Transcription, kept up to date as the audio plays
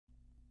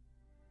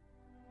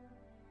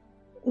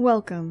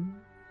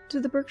Welcome to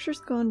the Berkshires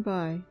Gone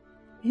By,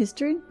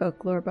 history and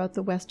folklore about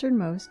the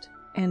westernmost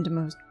and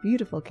most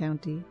beautiful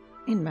county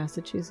in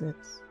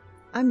Massachusetts.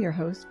 I'm your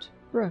host,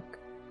 Brooke.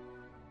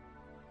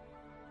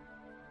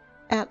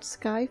 At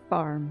Sky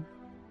Farm,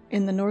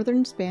 in the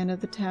northern span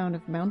of the town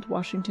of Mount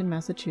Washington,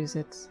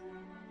 Massachusetts,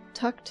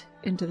 tucked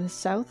into the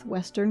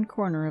southwestern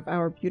corner of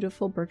our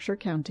beautiful Berkshire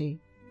County,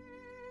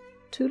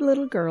 two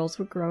little girls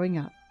were growing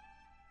up,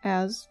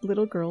 as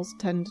little girls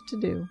tend to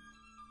do.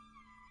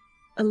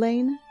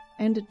 Elaine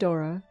and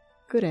Dora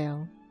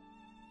Goodale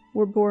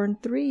were born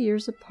 3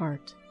 years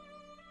apart,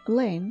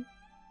 Elaine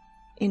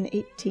in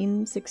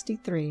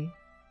 1863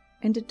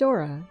 and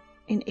Dora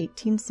in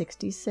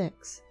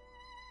 1866.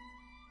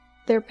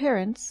 Their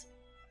parents,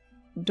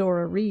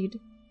 Dora Reed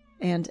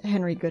and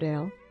Henry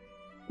Goodale,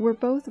 were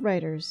both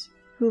writers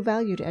who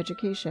valued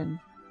education,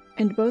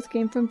 and both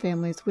came from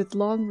families with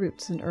long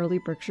roots in early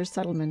Berkshire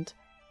settlement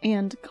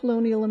and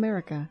colonial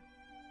America.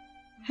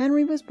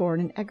 Henry was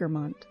born in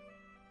Egremont.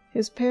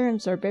 His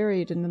parents are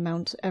buried in the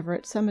Mount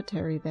Everett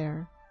Cemetery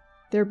there.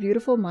 Their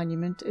beautiful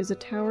monument is a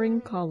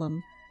towering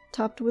column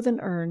topped with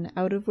an urn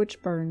out of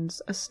which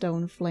burns a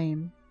stone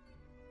flame.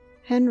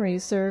 Henry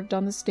served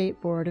on the State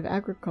Board of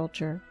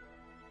Agriculture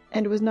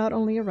and was not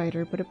only a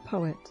writer but a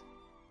poet.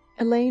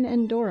 Elaine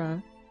and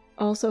Dora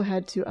also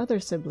had two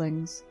other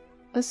siblings,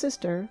 a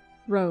sister,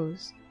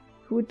 Rose,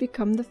 who would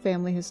become the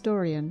family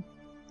historian,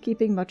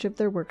 keeping much of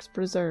their works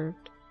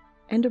preserved,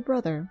 and a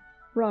brother,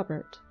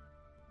 Robert.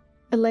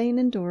 Elaine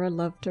and Dora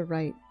loved to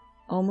write,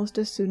 almost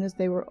as soon as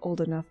they were old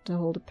enough to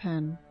hold a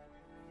pen.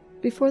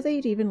 Before they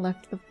had even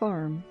left the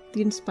farm,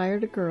 the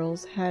inspired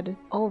girls had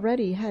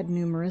already had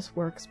numerous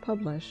works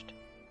published.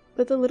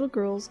 But the little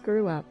girls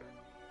grew up,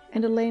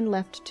 and Elaine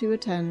left to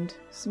attend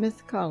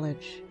Smith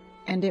College,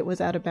 and it was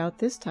at about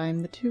this time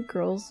the two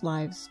girls'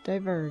 lives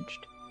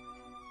diverged.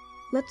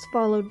 Let's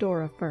follow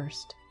Dora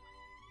first.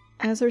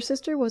 As her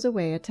sister was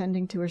away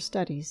attending to her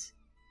studies,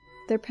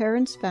 their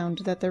parents found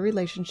that their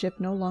relationship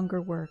no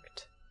longer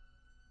worked.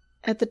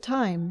 At the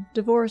time,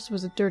 divorce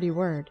was a dirty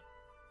word,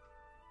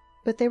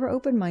 but they were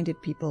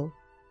open-minded people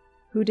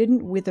who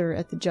didn't wither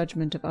at the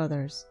judgment of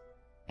others,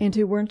 and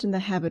who weren't in the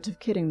habit of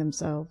kidding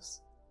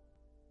themselves.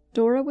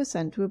 Dora was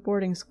sent to a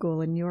boarding school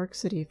in New York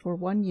City for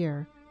 1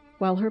 year,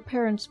 while her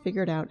parents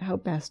figured out how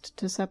best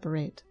to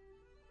separate.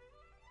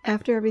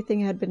 After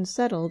everything had been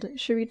settled,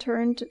 she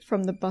returned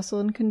from the bustle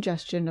and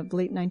congestion of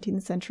late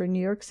 19th century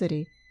New York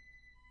City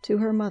to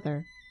her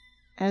mother,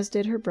 as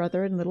did her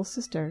brother and little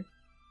sister,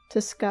 to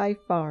Sky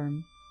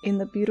Farm in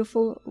the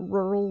beautiful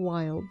rural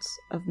wilds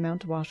of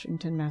Mount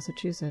Washington,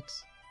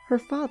 Massachusetts. Her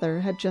father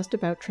had just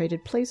about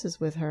traded places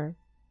with her,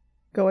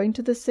 going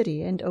to the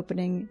city and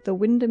opening the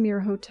Windermere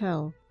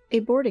Hotel,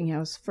 a boarding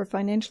house for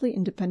financially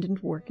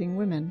independent working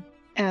women,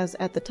 as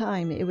at the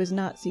time it was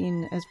not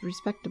seen as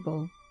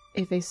respectable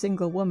if a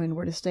single woman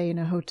were to stay in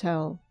a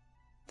hotel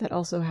that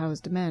also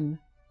housed men.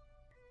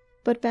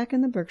 But back in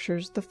the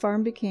Berkshires, the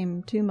farm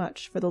became too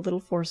much for the little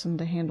foursome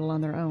to handle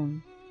on their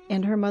own,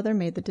 and her mother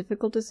made the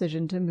difficult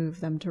decision to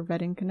move them to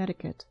Redding,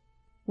 Connecticut,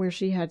 where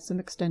she had some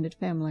extended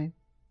family.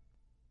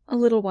 A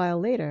little while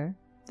later,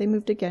 they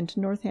moved again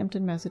to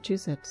Northampton,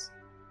 Massachusetts,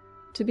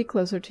 to be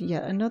closer to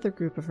yet another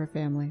group of her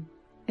family,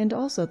 and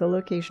also the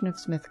location of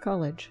Smith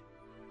College,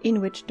 in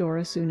which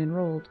Dora soon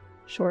enrolled,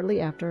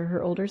 shortly after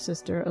her older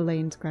sister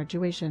Elaine's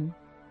graduation.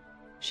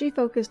 She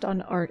focused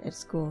on art at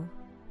school,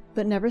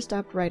 but never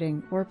stopped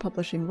writing or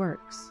publishing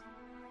works.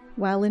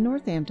 While in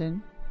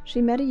Northampton, she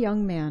met a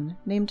young man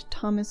named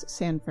Thomas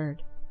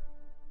Sanford.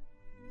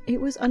 It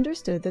was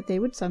understood that they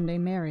would someday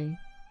marry,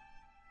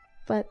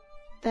 but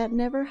that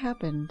never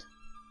happened,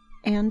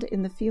 and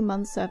in the few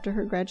months after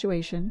her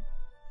graduation,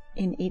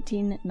 in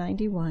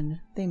 1891,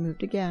 they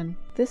moved again,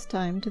 this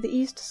time to the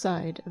east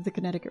side of the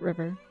Connecticut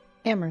River,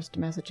 Amherst,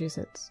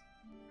 Massachusetts.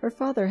 Her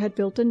father had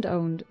built and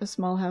owned a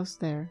small house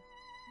there,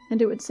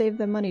 and it would save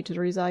them money to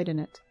reside in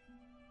it,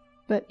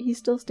 but he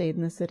still stayed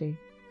in the city.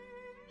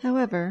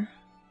 However,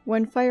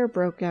 when fire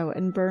broke out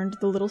and burned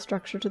the little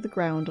structure to the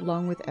ground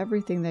along with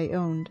everything they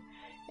owned,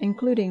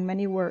 including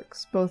many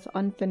works both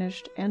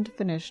unfinished and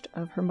finished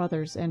of her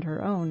mother's and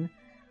her own,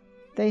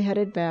 they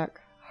headed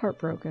back,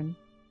 heartbroken,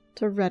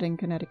 to Redding,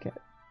 Connecticut.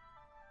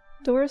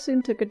 Dora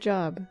soon took a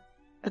job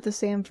at the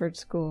Sanford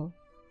School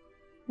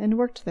and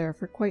worked there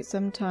for quite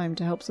some time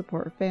to help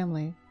support her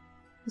family,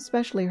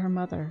 especially her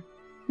mother,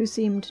 who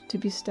seemed to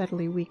be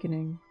steadily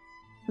weakening.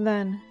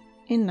 Then,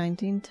 in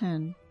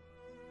 1910,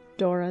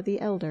 Dora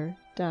the elder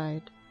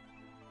died.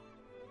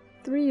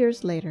 3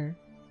 years later,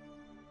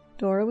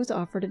 Dora was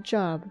offered a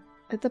job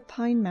at the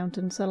Pine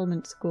Mountain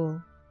Settlement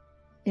School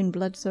in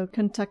Bledsoe,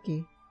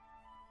 Kentucky.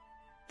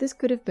 This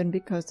could have been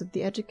because of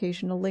the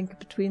educational link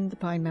between the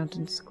Pine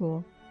Mountain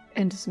School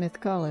and Smith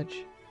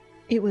College.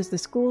 It was the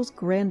school's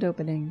grand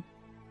opening,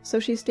 so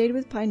she stayed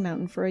with Pine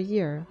Mountain for a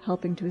year,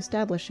 helping to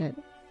establish it,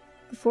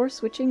 before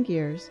switching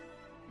gears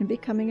and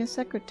becoming a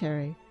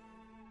secretary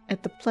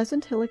at the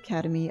Pleasant Hill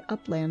Academy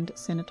Upland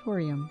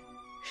Sanatorium.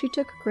 She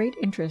took great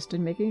interest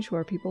in making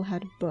sure people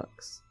had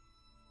books,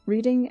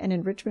 Reading and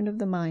enrichment of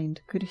the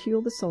mind could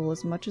heal the soul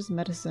as much as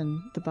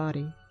medicine the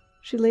body.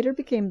 She later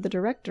became the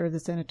director of the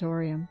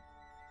sanatorium.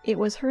 It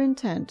was her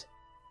intent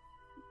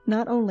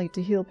not only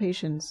to heal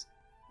patients,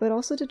 but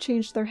also to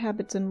change their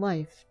habits in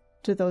life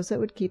to those that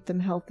would keep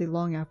them healthy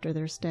long after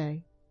their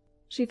stay.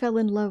 She fell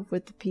in love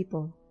with the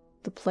people,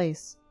 the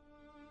place,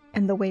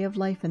 and the way of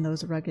life in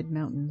those rugged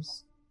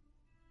mountains.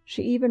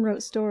 She even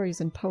wrote stories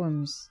and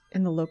poems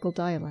in the local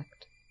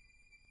dialect.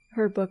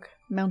 Her book,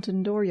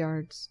 Mountain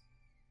Dooryards,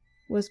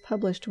 was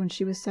published when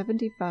she was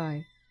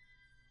 75,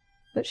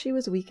 but she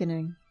was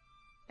weakening,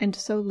 and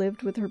so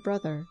lived with her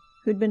brother,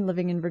 who'd been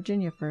living in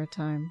Virginia for a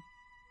time.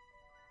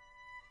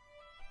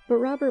 But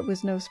Robert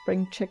was no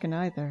spring chicken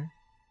either,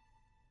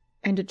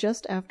 and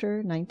just after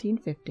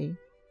 1950,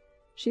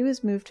 she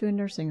was moved to a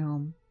nursing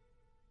home.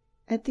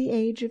 At the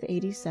age of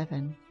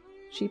 87,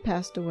 she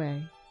passed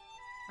away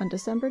on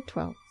December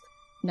 12th,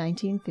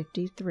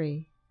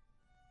 1953.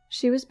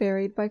 She was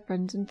buried by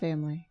friends and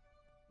family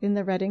in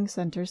the Reading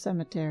Center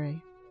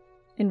Cemetery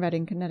in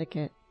Reading,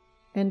 Connecticut,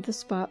 and the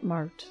spot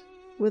marked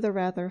with a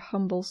rather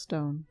humble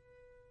stone.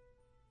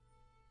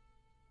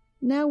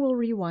 Now we'll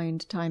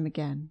rewind time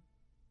again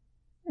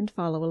and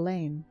follow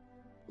Elaine.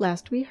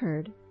 Last we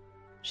heard,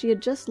 she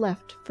had just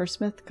left for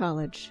Smith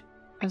College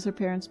as her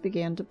parents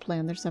began to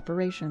plan their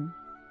separation.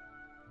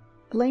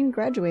 Elaine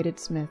graduated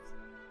Smith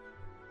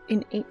in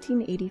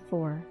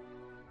 1884,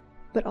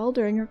 but all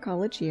during her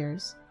college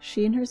years,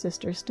 she and her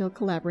sister still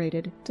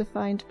collaborated to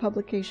find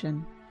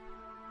publication,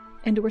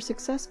 and were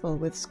successful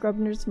with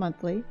Scribner's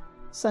Monthly,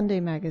 Sunday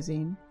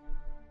Magazine,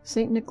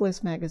 St.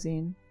 Nicholas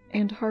Magazine,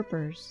 and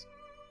Harper's.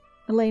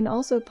 Elaine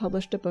also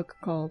published a book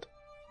called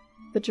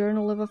The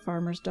Journal of a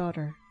Farmer's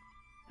Daughter,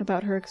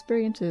 about her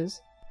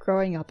experiences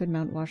growing up in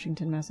Mount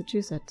Washington,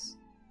 Massachusetts.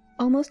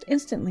 Almost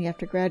instantly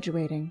after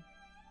graduating,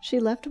 she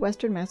left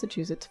Western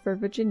Massachusetts for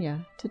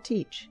Virginia to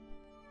teach.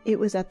 It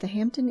was at the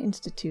Hampton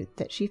Institute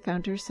that she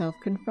found herself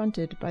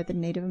confronted by the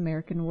Native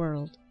American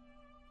world.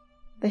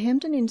 The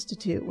Hampton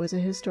Institute was a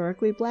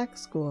historically black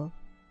school,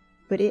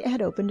 but it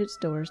had opened its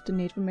doors to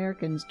Native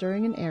Americans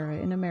during an era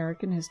in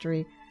American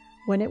history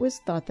when it was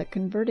thought that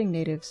converting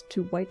natives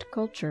to white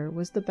culture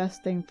was the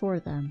best thing for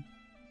them,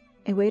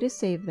 a way to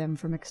save them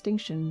from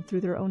extinction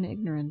through their own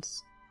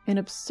ignorance. An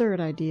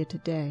absurd idea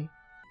today,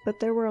 but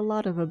there were a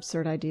lot of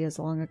absurd ideas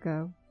long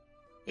ago.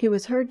 It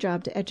was her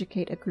job to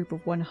educate a group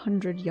of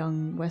 100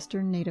 young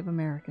Western Native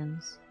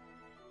Americans.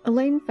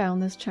 Elaine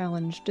found this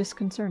challenge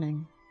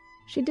disconcerting.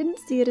 She didn't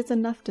see it as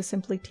enough to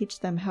simply teach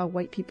them how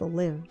white people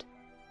lived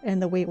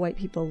and the way white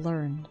people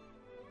learned.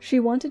 She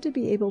wanted to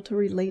be able to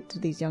relate to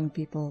these young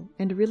people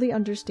and really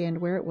understand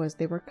where it was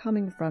they were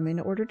coming from in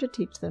order to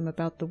teach them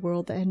about the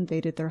world that had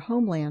invaded their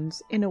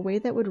homelands in a way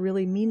that would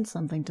really mean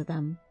something to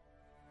them.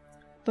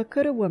 But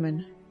could a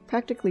woman,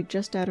 practically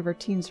just out of her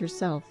teens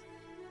herself,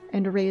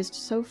 and raised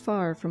so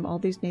far from all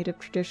these native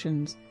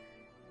traditions,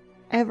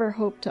 ever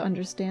hope to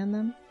understand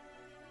them?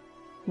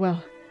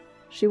 Well,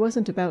 she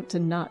wasn't about to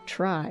not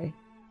try.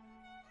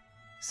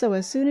 So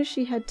as soon as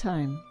she had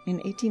time, in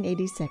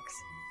 1886,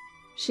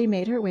 she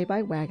made her way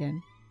by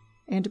wagon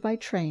and by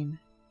train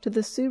to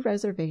the Sioux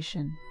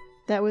Reservation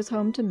that was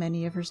home to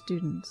many of her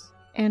students,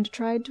 and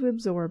tried to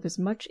absorb as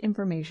much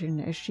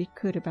information as she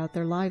could about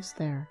their lives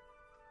there.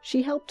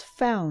 She helped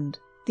found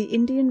the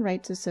Indian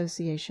Rights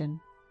Association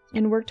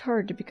and worked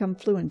hard to become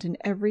fluent in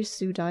every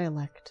Sioux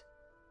dialect.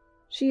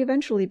 She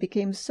eventually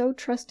became so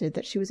trusted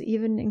that she was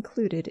even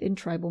included in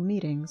tribal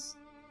meetings.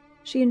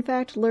 She in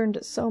fact learned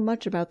so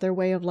much about their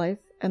way of life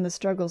and the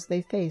struggles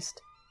they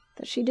faced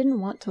that she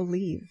didn't want to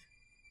leave.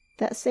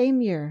 That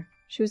same year,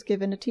 she was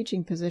given a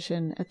teaching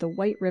position at the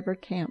White River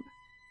Camp,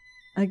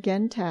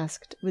 again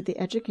tasked with the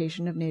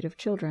education of Native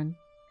children.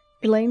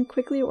 Elaine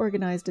quickly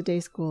organized a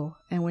day school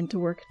and went to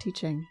work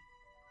teaching.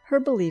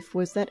 Her belief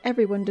was that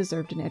everyone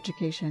deserved an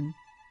education,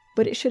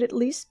 but it should at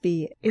least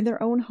be in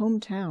their own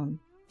hometown.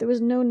 There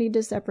was no need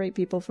to separate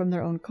people from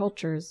their own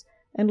cultures,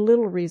 and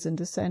little reason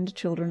to send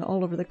children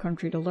all over the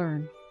country to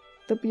learn.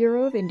 The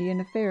Bureau of Indian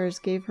Affairs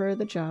gave her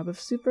the job of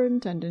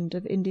Superintendent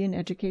of Indian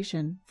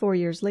Education 4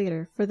 years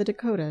later for the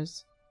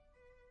Dakotas.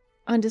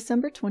 On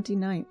December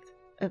 29th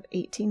of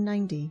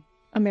 1890,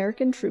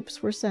 American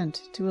troops were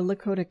sent to a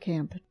Lakota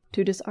camp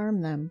to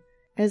disarm them,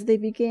 as they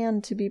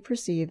began to be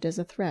perceived as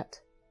a threat.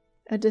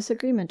 A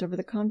disagreement over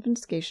the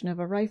confiscation of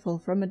a rifle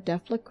from a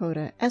deaf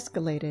Lakota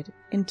escalated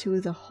into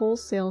the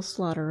wholesale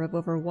slaughter of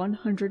over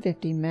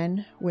 150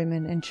 men,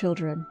 women, and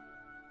children,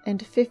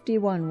 and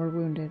 51 were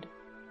wounded,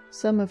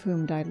 some of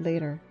whom died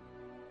later.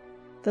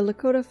 The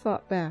Lakota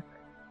fought back,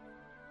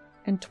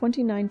 and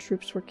 29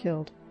 troops were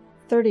killed,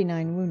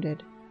 39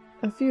 wounded.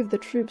 A few of the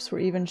troops were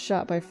even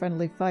shot by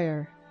friendly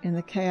fire in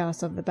the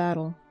chaos of the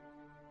battle.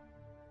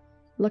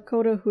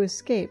 Lakota who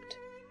escaped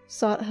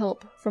sought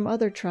help from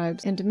other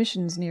tribes and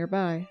missions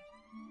nearby.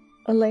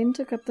 Elaine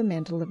took up the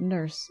mantle of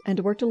nurse and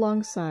worked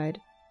alongside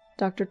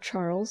Dr.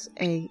 Charles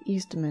A.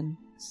 Eastman.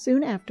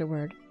 Soon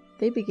afterward,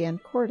 they began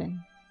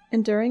courting,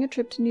 and during a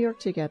trip to New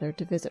York together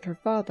to visit her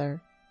father,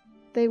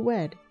 they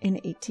wed in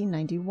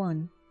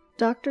 1891.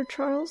 Dr.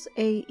 Charles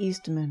A.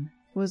 Eastman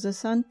was a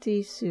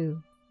Santee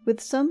Sioux,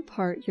 with some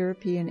part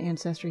European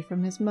ancestry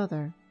from his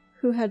mother,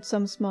 who had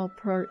some small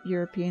part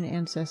European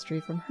ancestry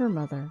from her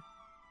mother.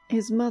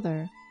 His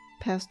mother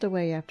passed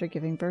away after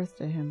giving birth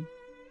to him,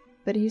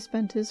 but he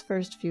spent his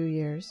first few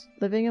years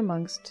living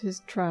amongst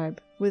his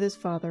tribe with his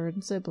father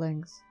and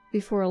siblings,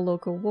 before a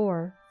local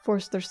war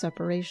forced their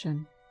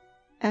separation.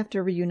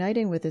 After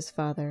reuniting with his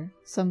father,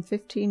 some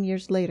 15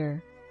 years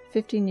later,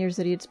 15 years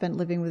that he had spent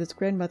living with his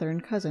grandmother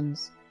and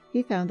cousins,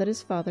 he found that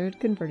his father had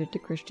converted to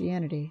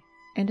Christianity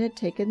and had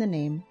taken the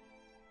name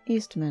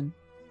Eastman.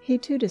 He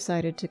too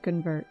decided to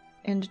convert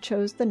and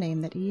chose the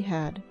name that he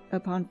had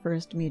upon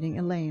first meeting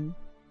Elaine,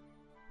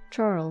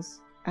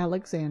 Charles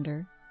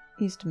Alexander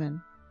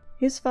Eastman.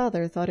 His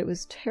father thought it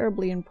was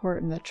terribly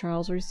important that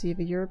Charles receive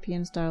a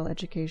European-style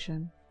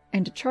education,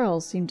 and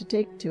Charles seemed to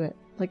take to it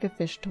like a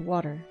fish to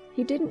water.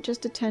 He didn't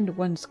just attend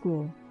one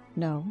school.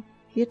 No,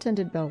 he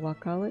attended Belvoir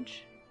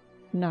College,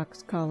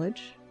 Knox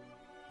College,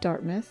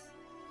 Dartmouth,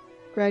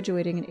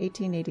 graduating in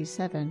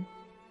 1887,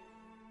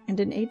 and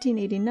in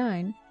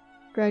 1889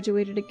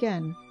 graduated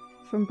again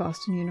from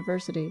Boston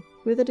University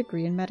with a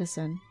degree in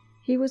medicine.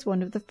 He was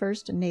one of the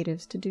first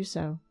natives to do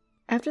so.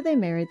 After they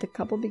married, the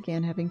couple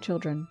began having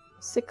children,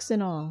 6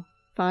 in all,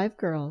 5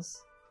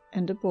 girls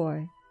and a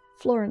boy.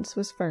 Florence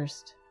was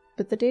first,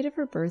 but the date of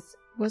her birth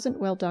wasn't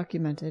well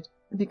documented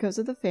because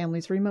of the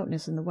family's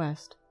remoteness in the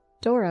West.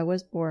 Dora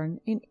was born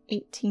in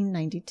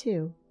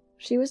 1892.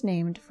 She was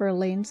named for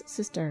Elaine's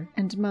sister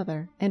and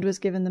mother, and was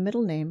given the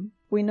middle name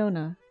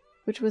Winona,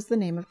 which was the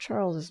name of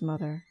Charles's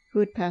mother, who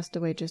had passed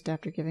away just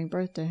after giving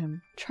birth to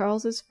him.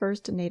 Charles's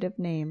first native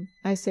name,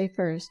 I say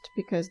first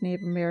because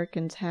Native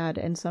Americans had,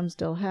 and some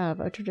still have,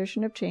 a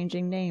tradition of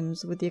changing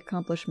names with the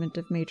accomplishment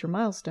of major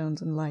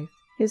milestones in life.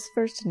 His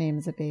first name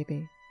as a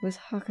baby was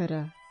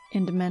Hakata,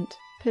 and meant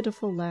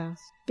pitiful lass,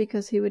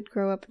 because he would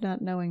grow up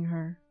not knowing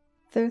her.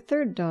 Their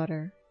third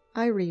daughter,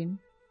 Irene,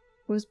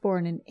 was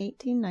born in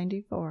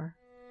 1894,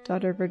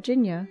 daughter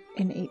Virginia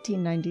in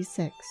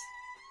 1896,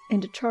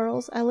 and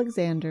Charles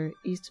Alexander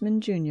Eastman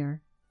Jr.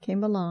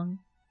 came along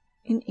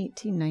in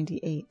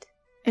 1898.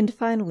 And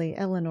finally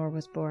Eleanor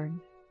was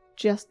born,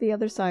 just the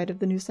other side of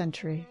the new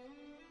century,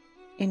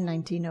 in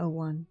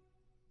 1901.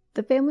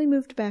 The family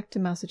moved back to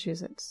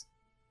Massachusetts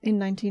in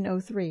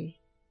 1903,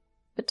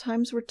 but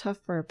times were tough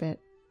for a bit.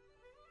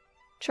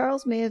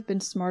 Charles may have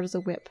been smart as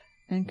a whip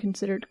and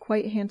considered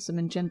quite handsome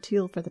and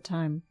genteel for the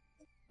time,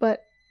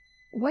 but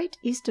white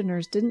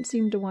Easterners didn't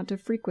seem to want to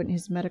frequent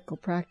his medical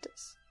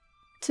practice.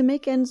 To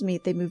make ends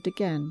meet, they moved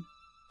again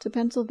to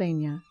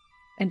Pennsylvania,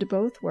 and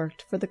both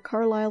worked for the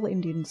Carlisle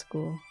Indian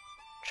School.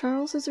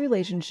 Charles's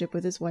relationship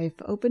with his wife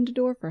opened a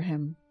door for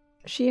him.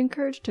 She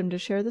encouraged him to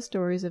share the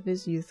stories of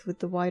his youth with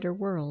the wider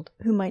world,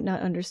 who might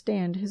not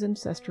understand his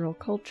ancestral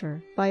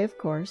culture, by, of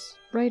course,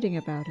 writing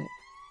about it,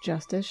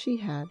 just as she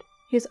had.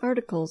 His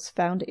articles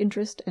found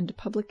interest and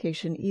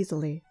publication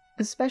easily,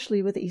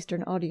 especially with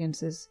Eastern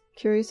audiences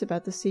curious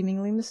about the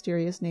seemingly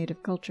mysterious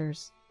native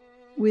cultures.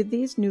 With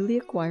these newly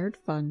acquired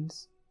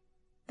funds,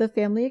 the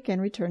family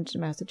again returned to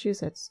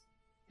Massachusetts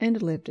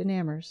and lived in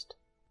Amherst.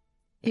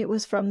 It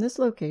was from this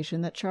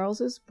location that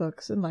Charles's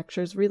books and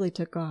lectures really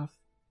took off,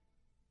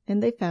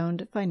 and they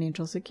found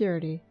financial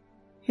security.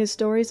 His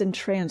stories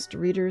entranced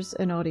readers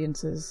and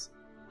audiences,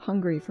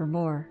 hungry for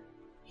more.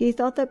 He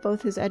thought that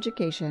both his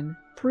education,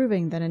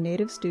 proving that a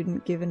native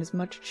student given as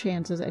much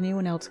chance as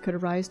anyone else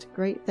could rise to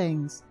great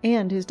things,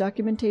 and his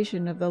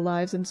documentation of the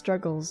lives and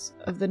struggles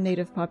of the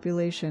native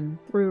population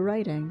through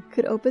writing,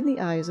 could open the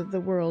eyes of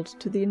the world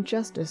to the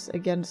injustice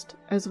against,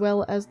 as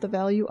well as the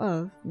value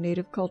of,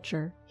 native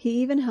culture. He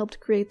even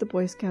helped create the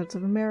Boy Scouts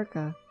of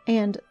America,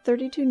 and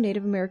 32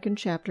 Native American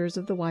chapters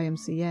of the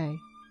YMCA.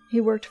 He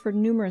worked for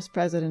numerous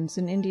presidents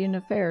in Indian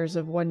affairs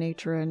of one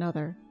nature or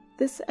another.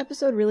 This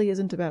episode really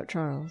isn't about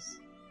Charles,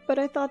 but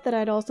I thought that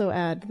I'd also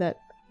add that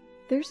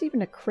there's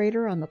even a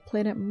crater on the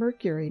planet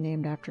Mercury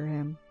named after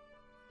him.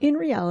 In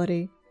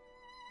reality,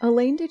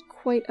 Elaine did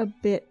quite a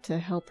bit to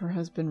help her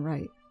husband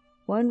write,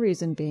 one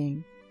reason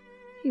being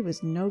he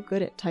was no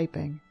good at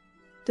typing.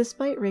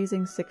 Despite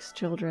raising 6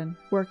 children,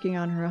 working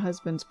on her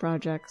husband's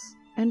projects,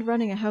 and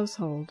running a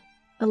household,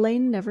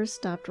 Elaine never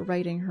stopped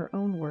writing her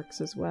own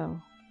works as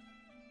well.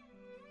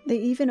 They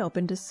even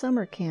opened a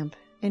summer camp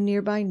in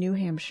nearby New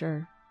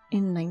Hampshire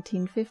in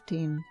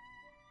 1915.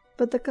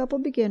 But the couple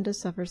began to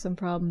suffer some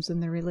problems in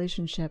their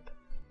relationship,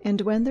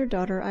 and when their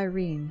daughter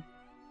Irene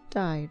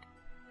died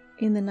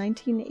in the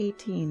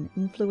 1918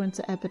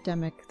 influenza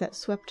epidemic that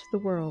swept the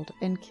world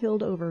and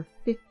killed over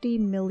 50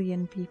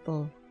 million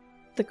people,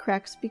 the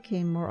cracks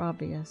became more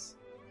obvious.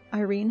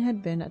 Irene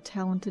had been a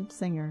talented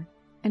singer,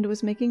 and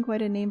was making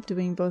quite a name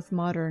doing both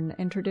modern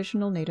and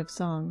traditional native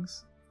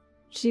songs.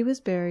 She was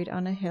buried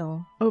on a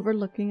hill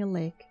overlooking a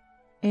lake,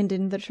 and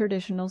in the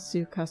traditional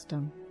Sioux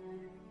custom.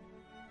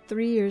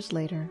 3 years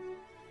later,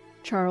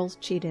 Charles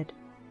cheated,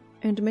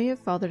 and may have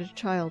fathered a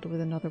child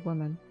with another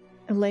woman.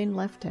 Elaine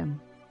left him,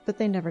 but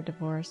they never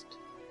divorced.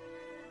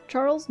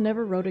 Charles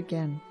never wrote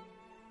again.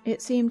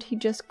 It seemed he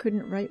just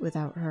couldn't write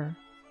without her.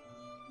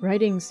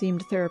 Writing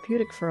seemed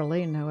therapeutic for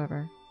Elaine,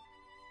 however.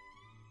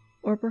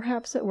 or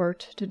perhaps it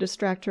worked to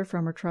distract her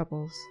from her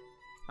troubles.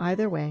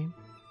 Either way,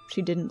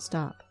 she didn't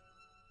stop.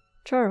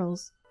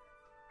 Charles,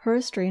 her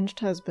estranged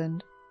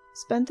husband,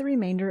 spent the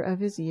remainder of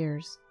his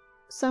years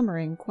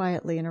summering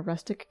quietly in a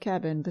rustic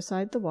cabin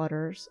beside the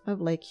waters of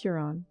Lake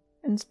Huron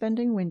and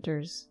spending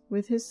winters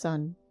with his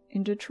son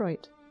in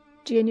Detroit.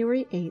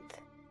 January 8th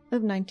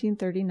of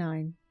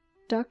 1939,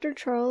 Dr.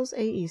 Charles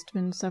A.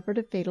 Eastman suffered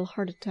a fatal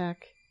heart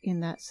attack in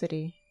that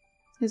city.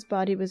 His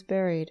body was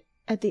buried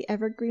at the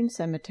Evergreen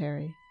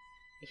Cemetery.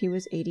 He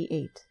was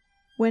 88.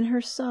 When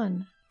her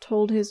son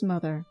told his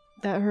mother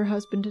that her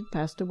husband had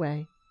passed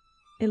away,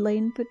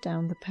 Elaine put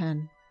down the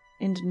pen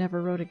and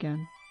never wrote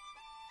again.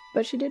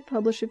 But she did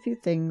publish a few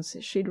things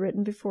she'd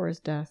written before his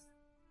death.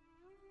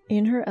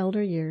 In her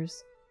elder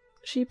years,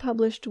 she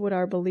published what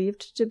are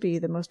believed to be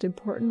the most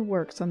important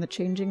works on the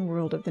changing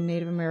world of the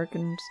Native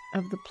Americans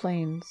of the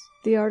Plains,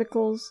 the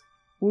articles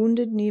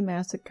Wounded Knee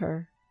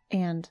Massacre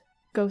and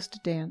Ghost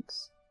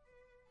Dance.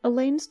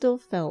 Elaine still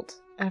felt,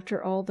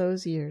 after all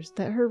those years,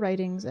 that her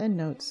writings and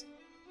notes,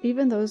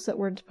 even those that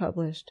weren't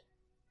published,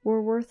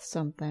 were worth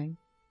something.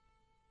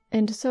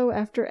 And so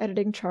after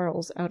editing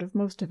Charles out of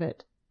most of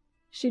it,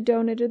 she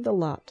donated the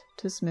lot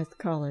to Smith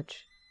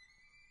College.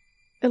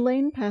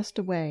 Elaine passed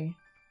away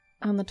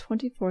on the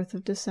 24th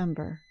of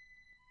December,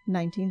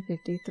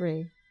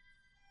 1953,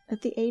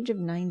 at the age of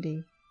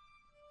 90,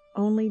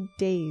 only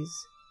days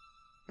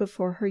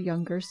before her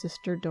younger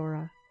sister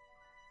Dora.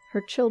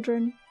 Her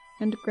children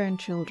and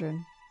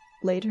grandchildren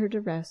laid her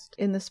to rest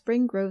in the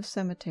Spring Grove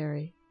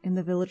Cemetery in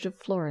the village of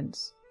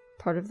Florence,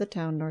 part of the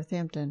town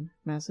Northampton,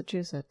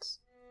 Massachusetts.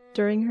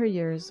 During her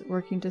years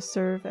working to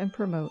serve and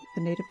promote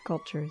the native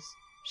cultures,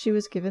 she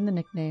was given the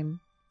nickname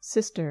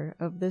Sister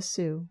of the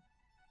Sioux.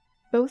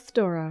 Both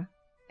Dora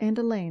and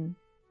Elaine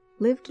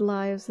lived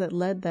lives that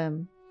led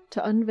them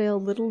to unveil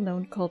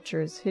little-known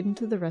cultures hidden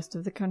to the rest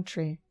of the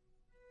country.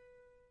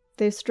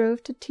 They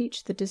strove to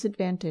teach the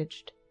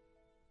disadvantaged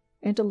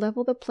and to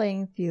level the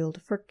playing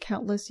field for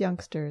countless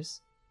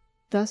youngsters,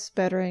 thus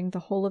bettering the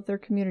whole of their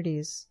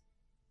communities.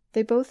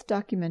 They both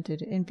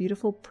documented in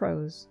beautiful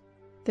prose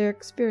their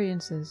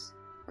experiences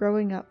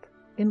growing up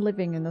and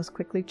living in those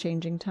quickly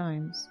changing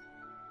times,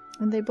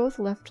 and they both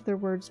left their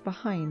words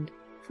behind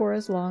for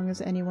as long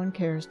as anyone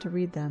cares to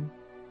read them.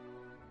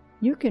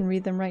 You can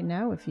read them right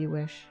now if you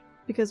wish,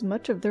 because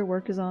much of their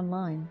work is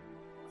online,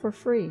 for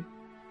free.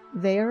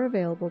 They are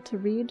available to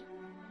read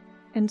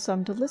and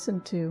some to listen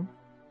to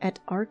at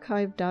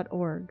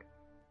archive.org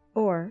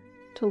or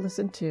to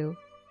listen to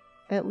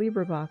at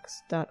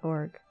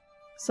LibriVox.org.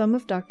 Some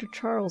of Dr.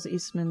 Charles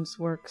Eastman's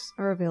works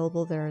are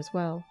available there as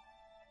well.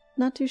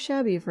 Not too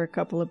shabby for a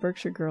couple of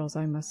Berkshire girls,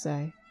 I must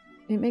say.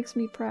 It makes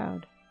me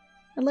proud.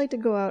 I'd like to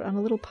go out on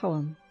a little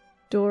poem.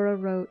 Dora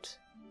wrote,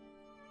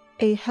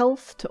 "A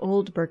health to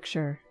old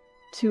Berkshire,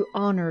 to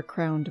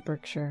honor-crowned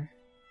Berkshire,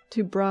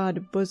 to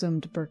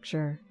broad-bosomed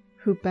Berkshire,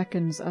 who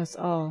beckons us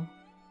all,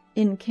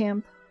 in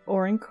camp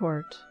or in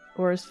court,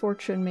 or as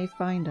fortune may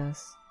find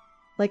us.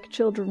 Like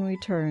children we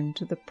turn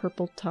to the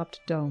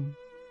purple-topped dome.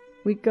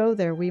 We go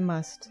there we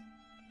must,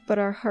 but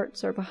our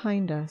hearts are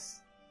behind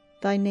us.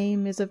 Thy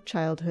name is of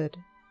childhood,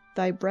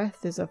 thy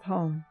breath is of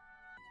home.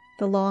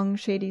 The long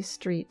shady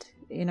street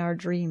in our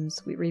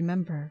dreams we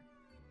remember,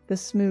 the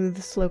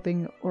smooth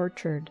sloping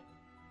orchard,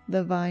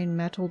 the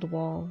vine-mettled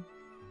wall.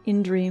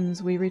 In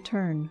dreams we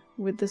return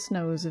with the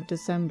snows of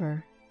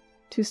December,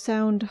 to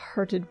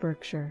sound-hearted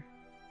Berkshire,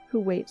 who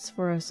waits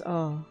for us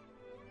all.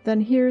 Then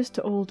here's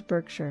to old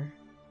Berkshire,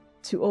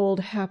 to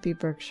old happy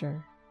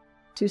Berkshire,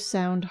 to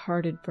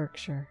sound-hearted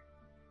Berkshire,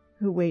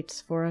 who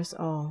waits for us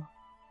all."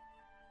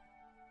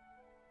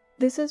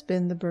 This has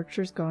been The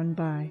Berkshires Gone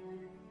By.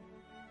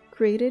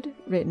 Created,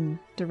 written,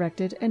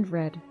 directed, and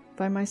read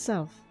by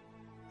myself,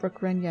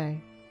 Brooke Renier,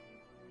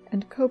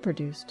 and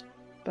co-produced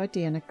by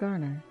Deanna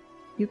Garner.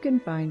 You can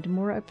find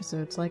more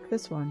episodes like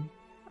this one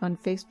on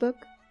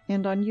Facebook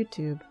and on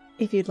YouTube.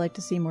 If you'd like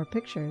to see more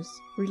pictures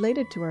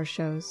related to our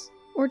shows,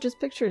 or just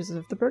pictures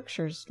of the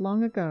Berkshires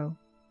long ago,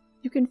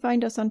 you can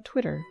find us on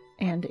Twitter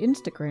and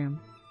Instagram,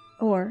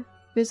 or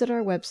visit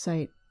our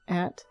website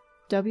at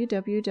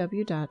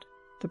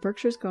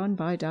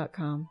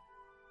www.theberkshiresgoneby.com.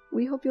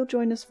 We hope you'll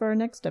join us for our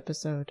next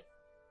episode.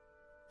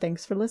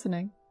 Thanks for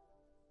listening.